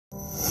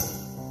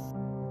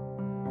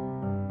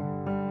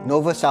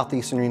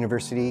Southeastern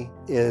University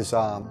is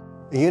a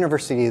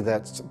university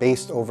that's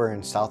based over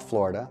in South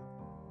Florida,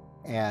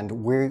 and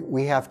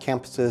we have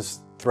campuses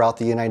throughout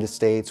the United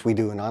States. We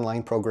do an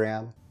online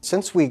program.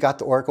 Since we got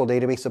the Oracle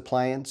Database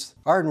Appliance,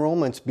 our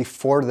enrollments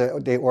before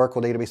the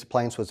Oracle Database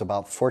Appliance was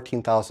about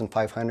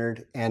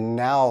 14,500, and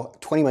now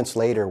 20 months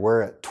later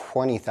we're at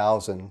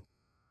 20,000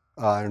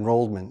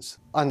 enrollments.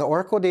 On the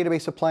Oracle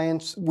Database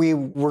Appliance, we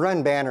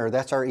run Banner.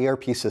 That's our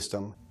ERP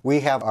system.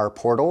 We have our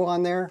portal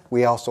on there.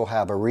 We also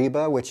have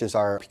Ariba, which is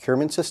our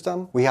procurement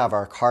system. We have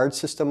our card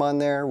system on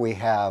there. We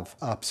have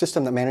a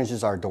system that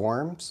manages our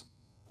dorms.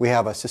 We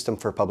have a system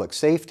for public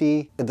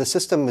safety. The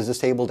system is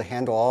just able to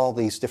handle all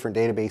these different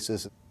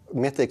databases.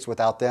 Mythics,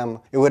 without them,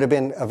 it would have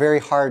been very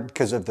hard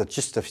because of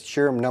just the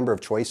sheer number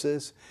of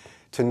choices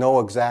to know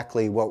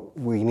exactly what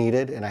we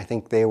needed, and I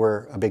think they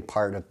were a big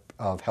part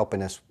of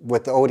helping us.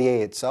 With the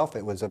ODA itself,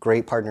 it was a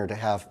great partner to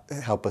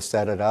help us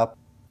set it up.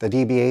 The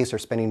DBAs are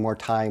spending more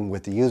time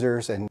with the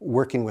users and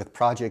working with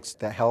projects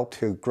that help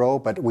to grow,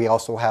 but we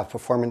also have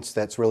performance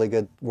that's really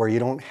good where you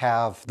don't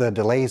have the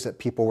delays that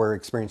people were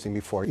experiencing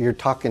before. You're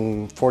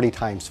talking 40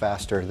 times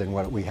faster than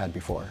what we had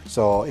before,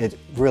 so it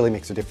really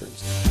makes a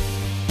difference.